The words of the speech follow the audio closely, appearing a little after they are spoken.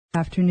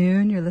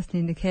Afternoon, you're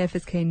listening to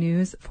KFSK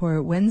News for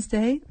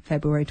Wednesday,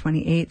 February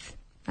 28th.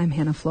 I'm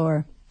Hannah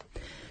Floor.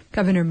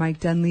 Governor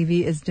Mike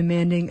Dunleavy is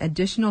demanding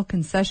additional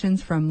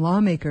concessions from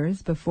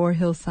lawmakers before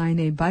he'll sign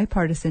a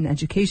bipartisan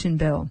education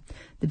bill.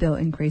 The bill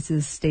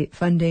increases state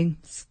funding,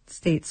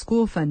 state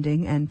school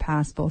funding, and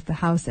passed both the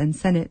House and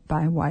Senate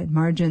by wide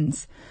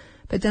margins.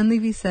 But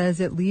Dunleavy says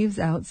it leaves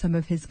out some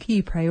of his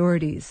key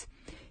priorities.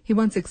 He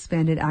wants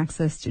expanded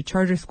access to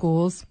charter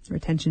schools,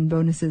 retention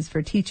bonuses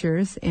for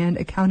teachers, and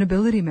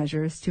accountability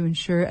measures to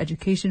ensure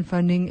education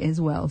funding is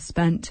well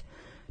spent.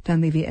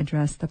 Dunleavy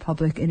addressed the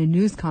public in a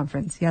news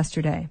conference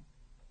yesterday.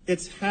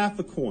 It's half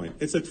a coin.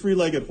 It's a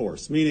three-legged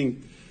horse,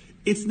 meaning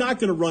it's not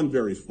going to run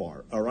very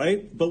far, all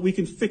right? But we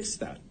can fix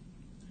that.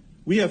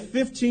 We have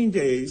 15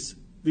 days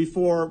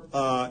before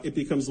it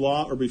becomes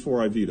law or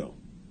before I veto.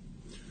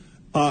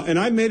 And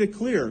I made it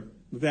clear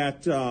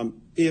that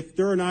if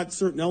there are not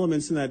certain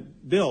elements in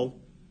that bill,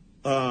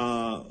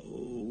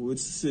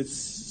 it's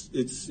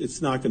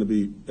not going to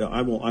be.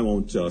 I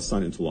won't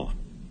sign into law.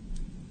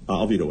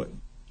 I'll veto it.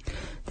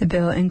 The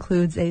bill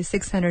includes a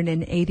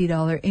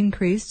 $680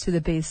 increase to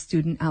the base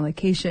student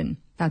allocation.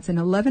 That's an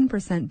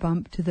 11%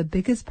 bump to the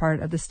biggest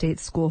part of the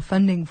state's school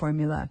funding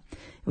formula.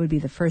 It would be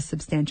the first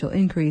substantial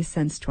increase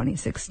since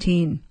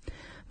 2016.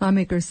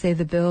 Lawmakers say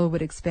the bill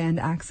would expand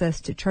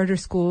access to charter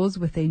schools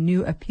with a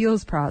new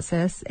appeals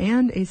process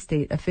and a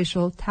state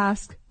official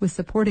tasked with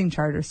supporting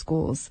charter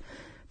schools.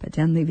 But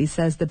Dunleavy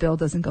says the bill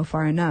doesn't go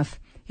far enough.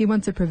 He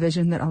wants a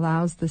provision that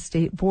allows the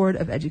State Board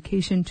of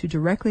Education to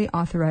directly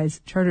authorize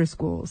charter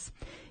schools,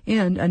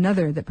 and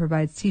another that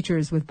provides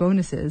teachers with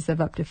bonuses of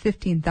up to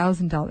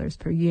 $15,000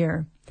 per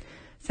year.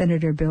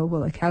 Senator Bill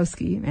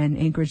Wielechowski, an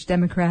Anchorage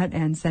Democrat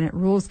and Senate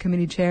Rules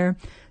Committee chair,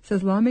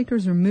 says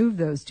lawmakers remove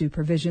those two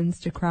provisions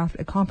to craft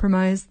a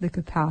compromise that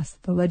could pass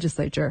the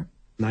legislature.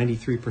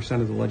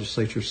 93% of the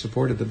legislature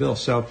supported the bill.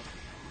 So,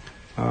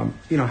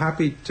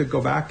 happy to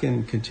go back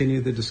and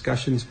continue the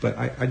discussions, but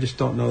I just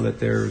don't know that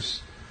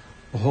there's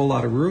a whole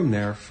lot of room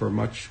there for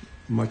much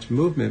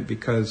movement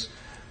because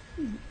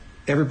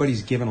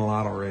everybody's given a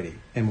lot already.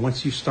 And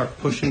once you start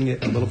pushing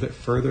it a little bit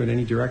further in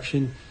any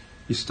direction,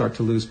 you start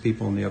to lose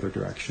people in the other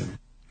direction.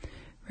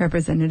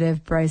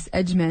 Representative Bryce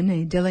Edgman,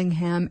 a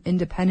Dillingham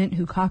independent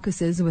who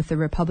caucuses with the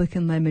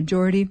Republican-led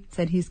majority,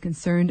 said he's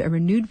concerned a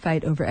renewed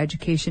fight over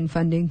education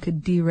funding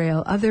could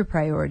derail other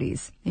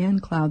priorities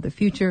and cloud the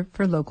future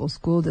for local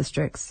school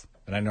districts.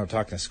 And I know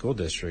talking to school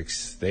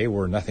districts, they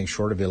were nothing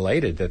short of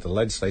elated that the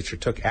legislature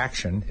took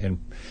action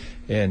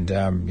and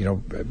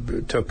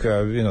took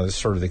this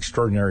sort of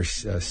extraordinary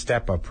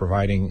step of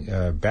providing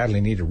badly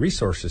needed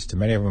resources to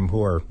many of them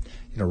who are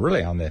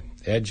really on the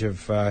edge of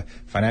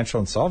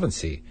financial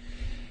insolvency.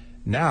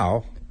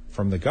 Now,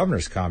 from the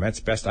governor's comments,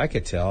 best I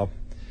could tell,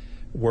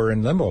 we're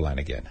in limbo land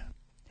again.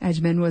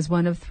 Edgman was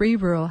one of 3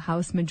 rural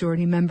House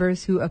majority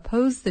members who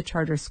opposed the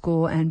charter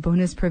school and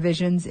bonus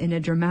provisions in a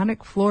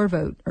dramatic floor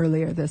vote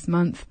earlier this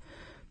month.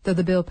 Though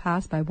the bill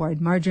passed by wide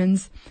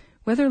margins,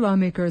 whether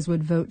lawmakers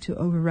would vote to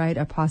override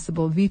a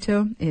possible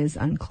veto is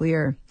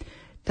unclear.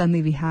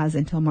 Dunleavy has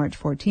until March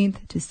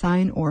 14th to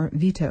sign or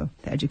veto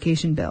the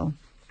education bill.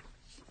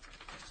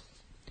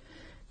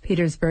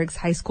 Petersburg's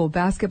high school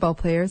basketball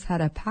players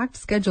had a packed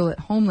schedule at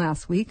home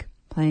last week,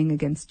 playing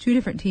against 2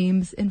 different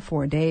teams in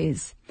 4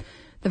 days.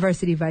 The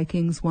varsity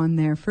Vikings won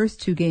their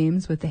first 2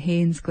 games with the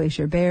Haines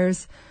Glacier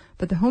Bears,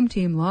 but the home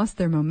team lost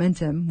their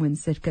momentum when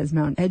Sitka's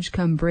Mount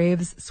Edgecombe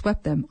Braves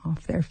swept them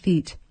off their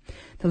feet.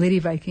 The Lady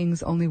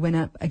Vikings only went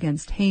up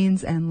against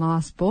Haines and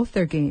lost both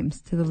their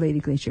games to the Lady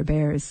Glacier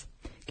Bears.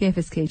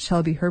 KFSK's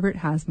Shelby Herbert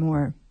has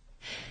more.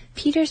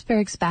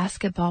 Petersburg's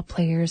basketball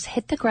players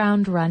hit the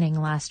ground running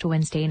last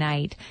Wednesday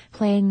night,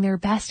 playing their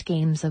best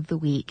games of the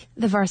week.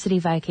 The varsity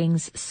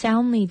Vikings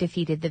soundly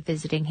defeated the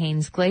visiting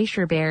Haines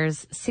Glacier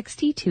Bears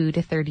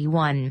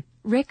 62-31.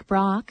 Rick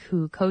Brock,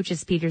 who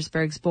coaches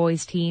Petersburg's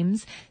boys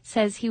teams,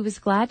 says he was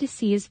glad to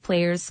see his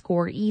players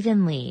score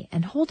evenly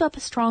and hold up a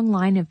strong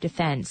line of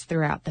defense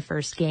throughout the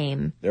first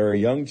game. They're a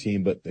young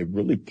team, but they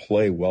really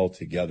play well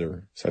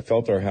together. So I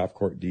felt our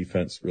half-court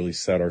defense really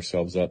set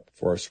ourselves up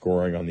for our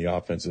scoring on the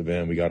offensive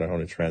end. We got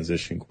on a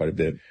transition quite a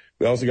bit.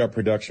 We also got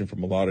production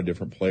from a lot of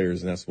different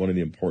players, and that's one of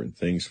the important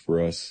things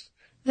for us.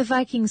 The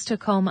Vikings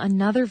took home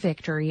another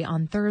victory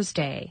on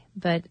Thursday,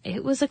 but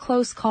it was a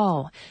close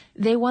call.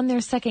 They won their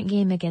second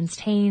game against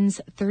Haines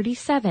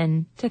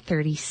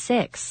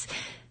 37-36.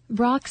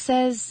 Brock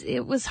says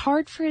it was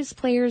hard for his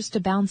players to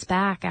bounce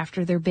back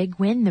after their big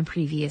win the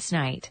previous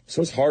night.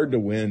 So it's hard to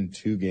win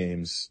 2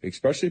 games,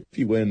 especially if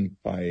you win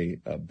by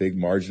a big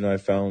margin. I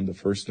found the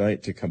first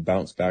night to come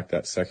bounce back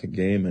that second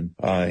game. And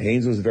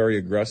Haines was very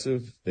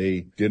aggressive.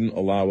 They didn't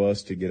allow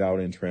us to get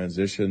out in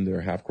transition.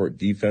 Their half-court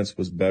defense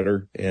was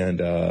better.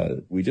 And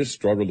we just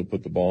struggled to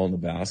put the ball in the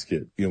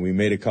basket. We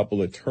made a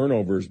couple of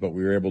turnovers, but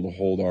we were able to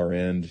hold our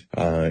end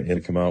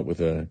and come out with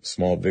a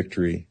small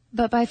victory.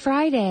 But by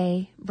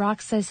Friday,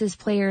 Brock says his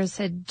players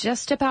had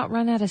just about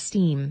run out of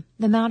steam.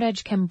 The Mount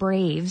Edgecombe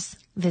Braves,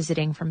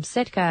 visiting from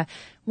Sitka,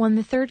 won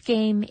the third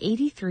game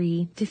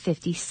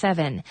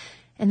 83-57.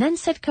 And then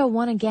Sitka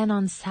won again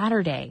on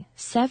Saturday,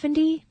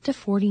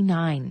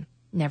 70-49.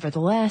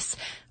 Nevertheless,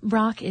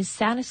 Brock is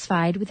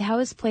satisfied with how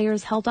his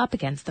players held up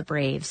against the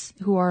Braves,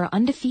 who are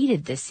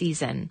undefeated this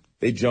season.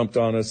 They jumped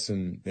on us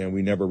and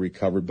we never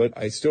recovered, but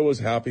I still was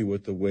happy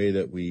with the way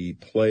that we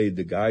played.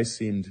 The guys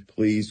seemed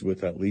pleased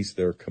with at least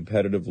their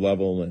competitive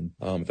level and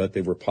that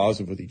they were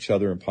positive with each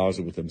other and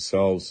positive with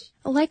themselves.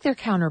 Like their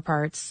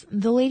counterparts,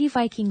 the Lady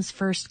Vikings'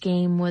 first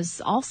game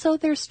was also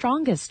their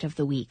strongest of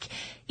the week,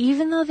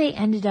 even though they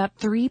ended up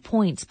 3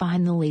 points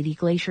behind the Lady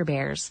Glacier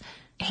Bears.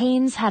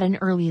 Haynes had an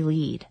early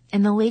lead,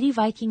 and the Lady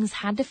Vikings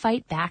had to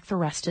fight back the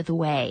rest of the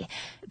way.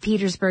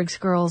 Petersburg's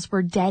girls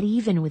were dead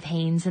even with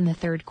Haynes in the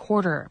third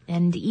quarter,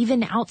 and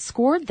even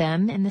outscored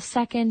them in the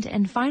second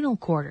and final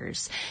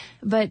quarters.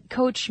 But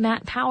Coach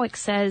Matt Powick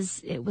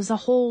says it was a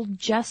hole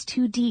just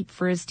too deep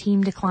for his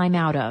team to climb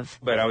out of.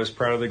 But I was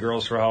proud of the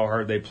girls for how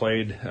hard they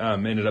played.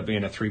 Ended up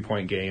being a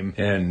 3-point game,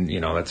 and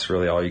that's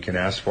really all you can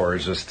ask for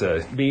is just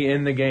to be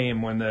in the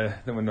game when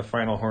the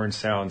final horn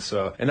sounds.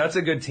 So, and that's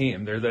a good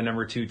team. They're the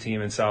number 2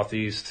 team in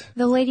Southeast.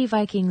 The Lady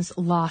Vikings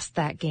lost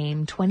that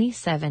game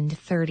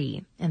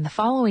 27-30, and the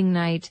following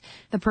night,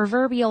 the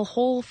proverbial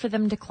hole for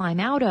them to climb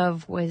out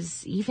of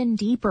was even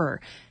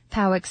deeper.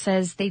 Powick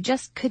says they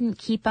just couldn't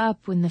keep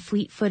up when the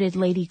fleet-footed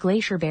Lady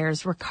Glacier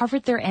Bears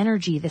recovered their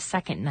energy the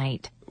second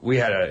night. We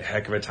had a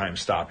heck of a time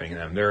stopping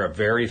them. They're a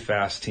very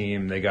fast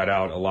team. They got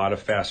out a lot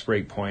of fast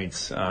break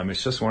points.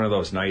 It's just one of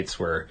those nights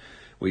where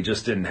we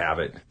just didn't have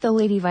it. The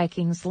Lady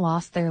Vikings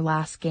lost their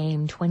last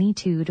game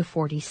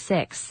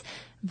 22-46.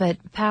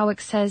 But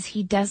Powick says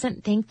he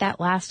doesn't think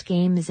that last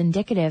game is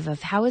indicative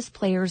of how his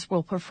players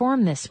will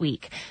perform this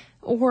week,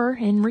 or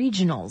in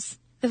regionals.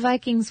 The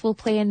Vikings will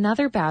play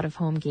another bout of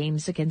home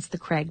games against the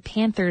Craig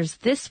Panthers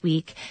this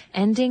week,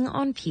 ending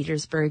on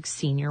Petersburg's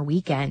senior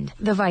weekend.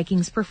 The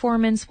Vikings'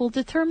 performance will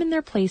determine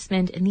their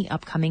placement in the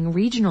upcoming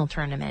regional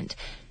tournament.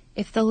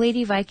 If the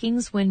Lady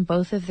Vikings win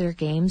both of their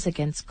games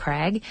against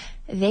Craig,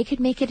 they could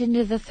make it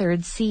into the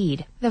 3rd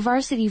seed. The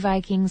Varsity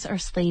Vikings are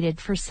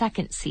slated for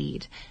 2nd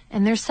seed,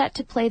 and they're set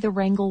to play the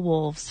Wrangell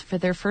Wolves for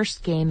their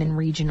first game in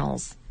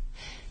regionals.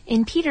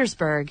 In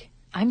Petersburg,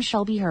 I'm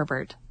Shelby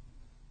Herbert.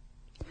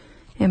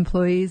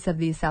 Employees of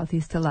the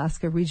Southeast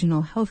Alaska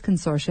Regional Health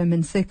Consortium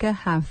in Sitka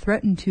have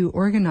threatened to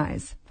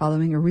organize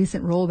following a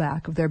recent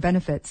rollback of their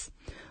benefits.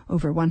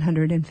 Over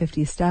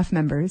 150 staff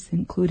members,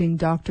 including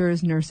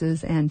doctors,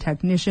 nurses, and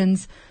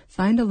technicians,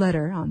 signed a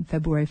letter on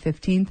February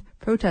 15th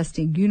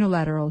protesting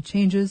unilateral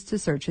changes to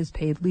SEARHC's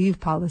paid leave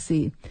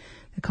policy.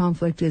 The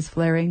conflict is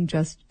flaring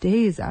just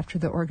days after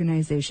the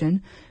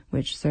organization,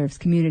 which serves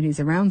communities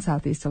around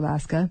Southeast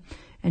Alaska,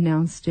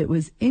 announced it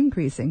was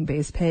increasing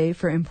base pay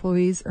for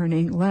employees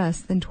earning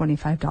less than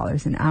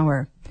 $25 an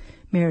hour.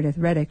 Meredith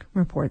Reddick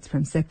reports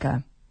from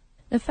Sitka.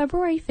 The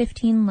February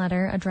 15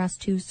 letter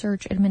addressed to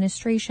SEARHC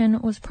administration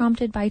was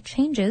prompted by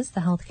changes the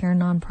healthcare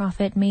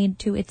nonprofit made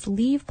to its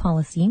leave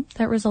policy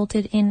that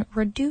resulted in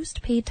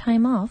reduced paid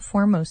time off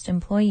for most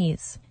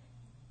employees.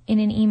 In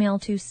an email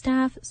to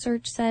staff,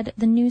 SEARHC said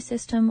the new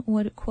system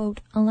would,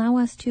 quote, allow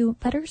us to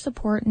better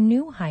support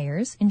new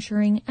hires,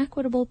 ensuring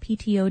equitable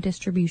PTO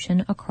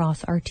distribution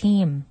across our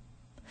team.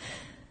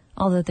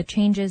 Although the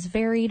changes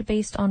varied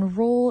based on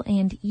role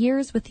and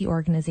years with the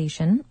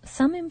organization,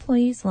 some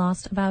employees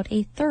lost about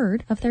a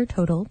third of their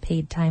total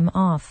paid time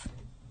off.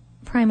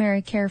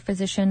 Primary care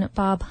physician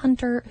Bob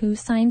Hunter, who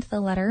signed the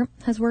letter,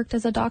 has worked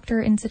as a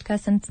doctor in Sitka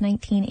since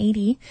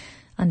 1980.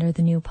 Under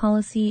the new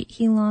policy,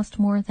 he lost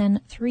more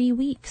than 3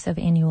 weeks of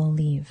annual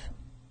leave.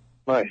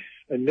 My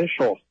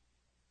initial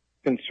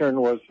concern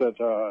was that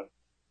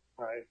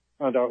I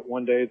found out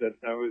one day that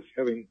I was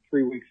having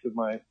 3 weeks of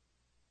my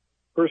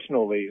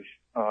personal leave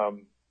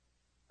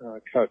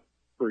cut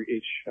for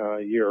each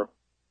year.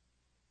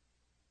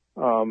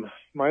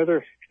 My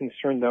other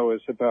concern, though,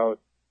 is about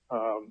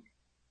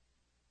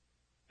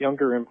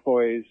younger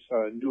employees,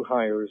 new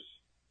hires,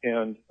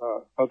 and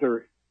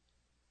other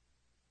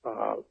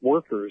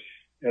workers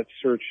at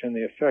SEARHC and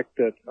the effect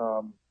that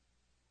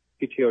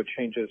PTO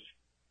changes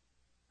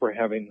were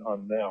having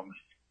on them.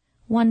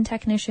 One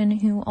technician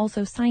who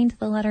also signed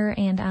the letter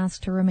and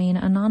asked to remain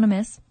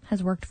anonymous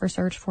has worked for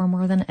SEARHC for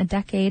more than a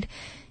decade.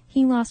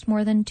 He lost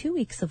more than 2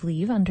 weeks of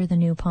leave under the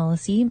new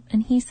policy,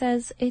 and he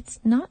says it's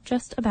not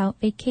just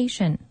about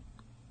vacation.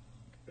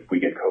 If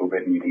we get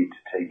COVID and you need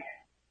to take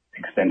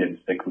extended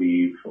sick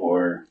leave,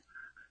 or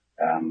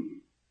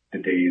the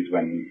days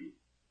when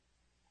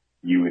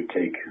you would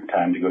take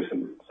time to go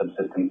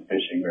subsistence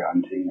fishing or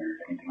hunting or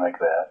anything like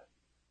that.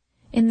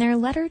 In their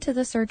letter to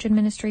the SEARHC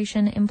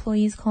administration,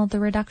 employees called the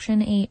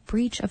reduction a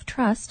breach of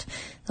trust.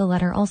 The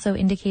letter also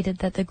indicated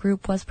that the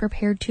group was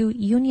prepared to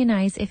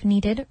unionize if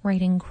needed,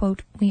 writing,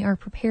 quote, we are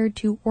prepared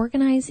to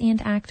organize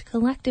and act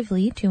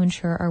collectively to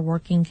ensure our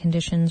working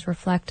conditions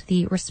reflect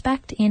the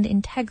respect and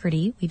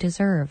integrity we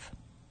deserve.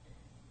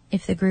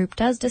 If the group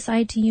does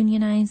decide to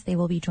unionize, they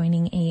will be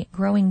joining a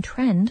growing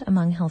trend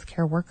among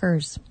healthcare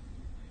workers.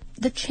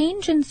 The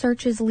change in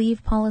SEARHC's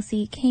leave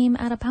policy came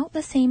at about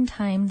the same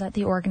time that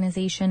the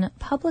organization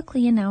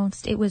publicly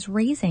announced it was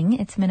raising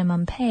its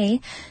minimum pay.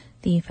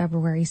 The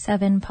February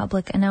 7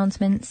 public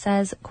announcement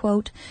says,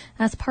 quote,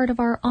 as part of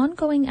our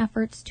ongoing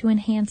efforts to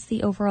enhance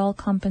the overall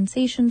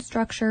compensation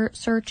structure,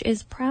 SEARHC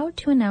is proud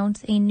to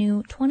announce a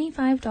new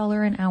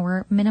 $25 an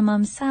hour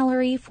minimum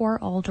salary for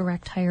all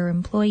direct hire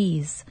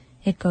employees.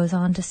 It goes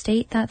on to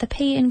state that the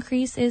pay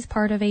increase is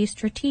part of a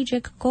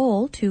strategic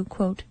goal to,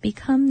 quote,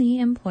 become the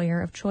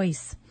employer of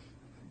choice.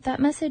 That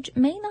message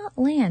may not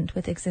land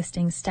with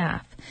existing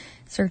staff.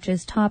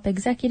 SEARHC's top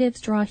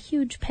executives draw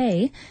huge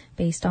pay.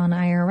 Based on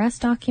IRS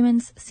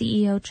documents,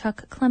 CEO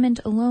Chuck Clement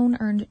alone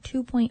earned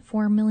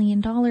 $2.4 million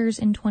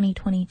in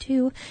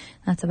 2022.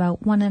 That's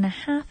about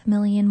 $1.5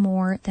 million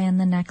more than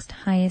the next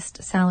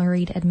highest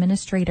salaried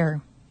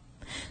administrator.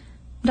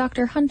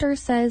 Dr. Hunter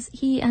says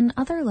he and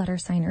other letter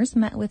signers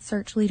met with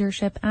SEARHC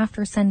leadership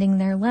after sending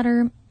their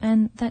letter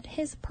and that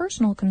his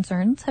personal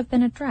concerns have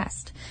been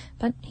addressed,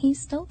 but he's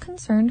still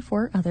concerned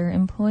for other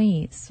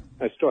employees.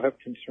 I still have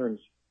concerns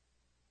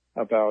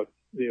about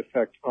the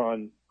effect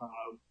on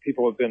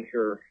people who have been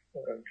here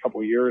a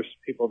couple of years,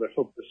 people that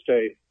hope to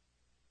stay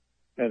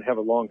and have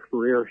a long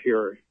career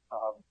here,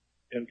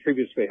 and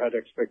previously had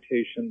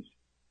expectations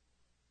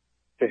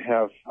to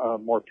have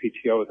more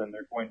PTO than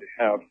they're going to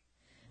have.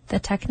 The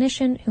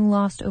technician, who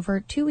lost over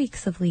 2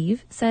 weeks of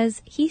leave,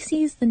 says he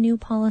sees the new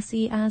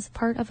policy as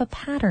part of a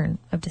pattern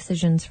of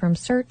decisions from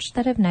SEARHC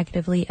that have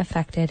negatively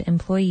affected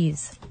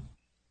employees.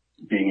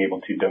 Being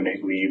able to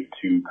donate leave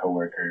to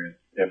coworkers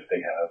if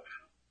they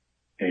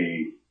have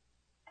a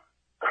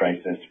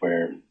crisis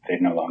where they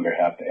no longer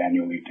have the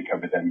annual leave to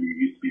cover them, you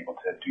used to be able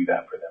to do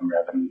that for them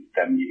rather than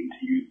them needing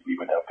to use leave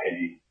without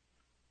pay.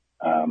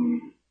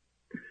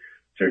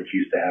 SEARHC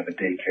used to have a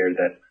daycare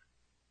that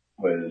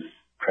was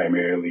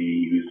primarily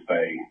used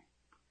by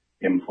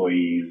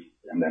employees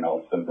and then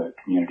also the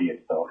community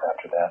itself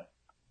after that.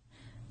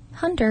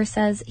 Hunter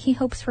says he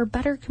hopes for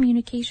better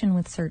communication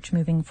with SEARHC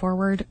moving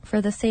forward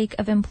for the sake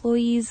of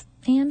employees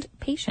and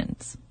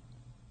patients.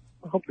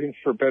 I'm hoping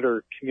for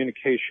better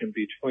communication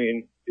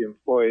between the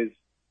employees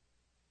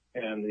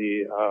and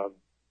the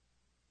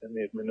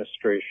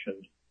administration,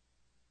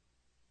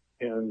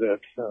 and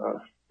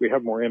that we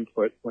have more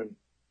input when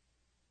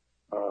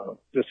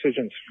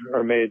decisions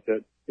are made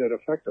that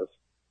affect us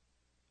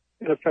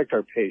and affect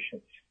our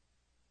patients,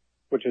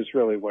 which is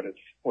really what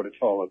it's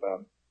all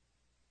about.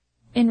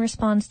 In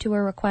response to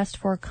a request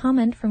for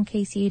comment from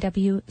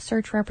KCAW,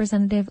 SEARHC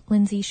Representative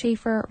Lindsay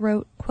Schaefer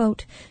wrote,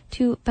 quote,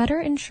 to better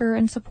ensure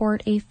and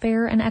support a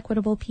fair and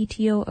equitable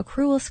PTO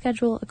accrual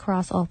schedule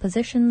across all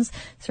positions,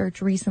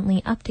 SEARHC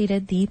recently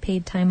updated the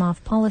paid time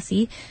off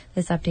policy.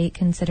 This update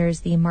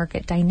considers the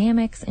market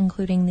dynamics,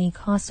 including the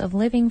cost of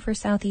living for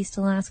Southeast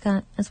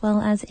Alaska, as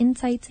well as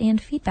insights and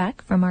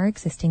feedback from our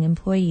existing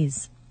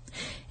employees.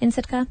 In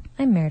Sitka,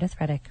 I'm Meredith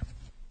Reddick.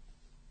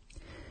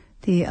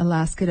 The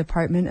Alaska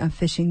Department of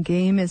Fish and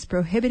Game is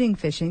prohibiting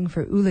fishing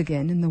for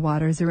ooligan in the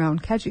waters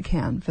around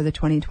Ketchikan for the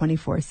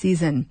 2024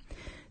 season.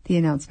 The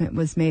announcement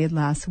was made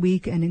last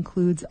week and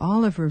includes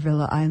all of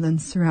Revilla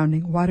Island's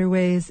surrounding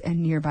waterways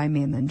and nearby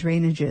mainland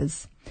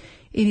drainages.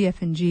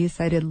 ADF&G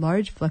cited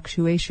large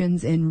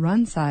fluctuations in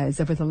run size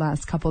over the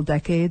last couple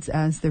decades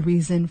as the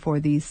reason for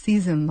the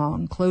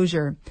season-long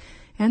closure,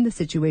 and the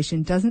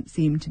situation doesn't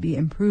seem to be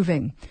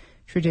improving.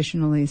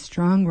 Traditionally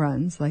strong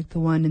runs, like the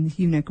one in the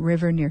Unic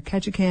River near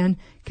Ketchikan,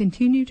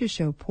 continue to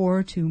show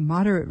poor to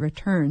moderate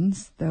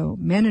returns, though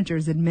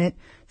managers admit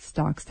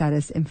stock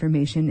status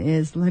information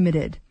is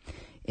limited.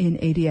 In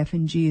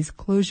ADF&G's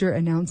closure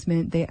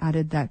announcement, they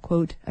added that,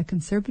 quote, a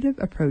conservative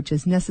approach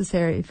is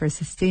necessary for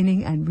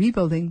sustaining and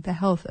rebuilding the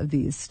health of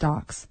these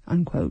stocks,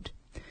 unquote.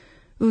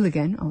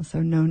 Ooligan, also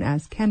known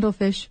as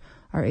candlefish,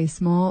 are a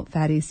small,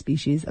 fatty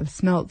species of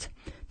smelt.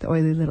 The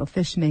oily little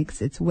fish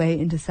makes its way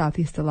into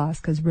Southeast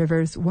Alaska's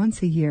rivers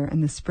once a year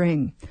in the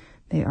spring.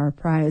 They are a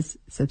prized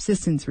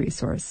subsistence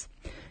resource.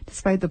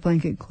 Despite the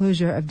blanket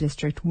closure of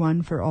District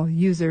 1 for all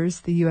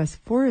users, the U.S.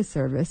 Forest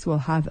Service will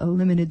have a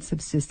limited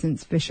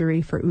subsistence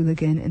fishery for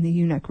ooligan in the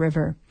Unic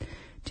River.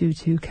 Due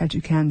to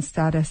Ketchikan's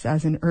status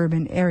as an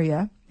urban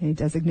area, a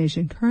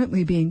designation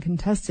currently being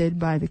contested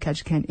by the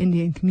Ketchikan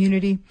Indian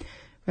community,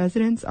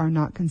 residents are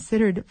not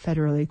considered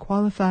federally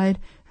qualified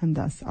and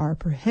thus are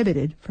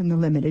prohibited from the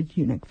limited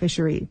Unic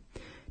fishery.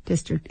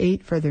 District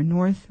 8 further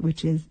north,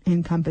 which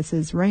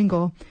encompasses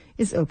Wrangell,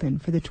 is open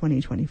for the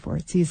 2024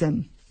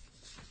 season.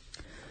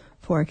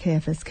 For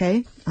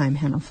KFSK, I'm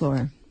Hannah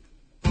Floor.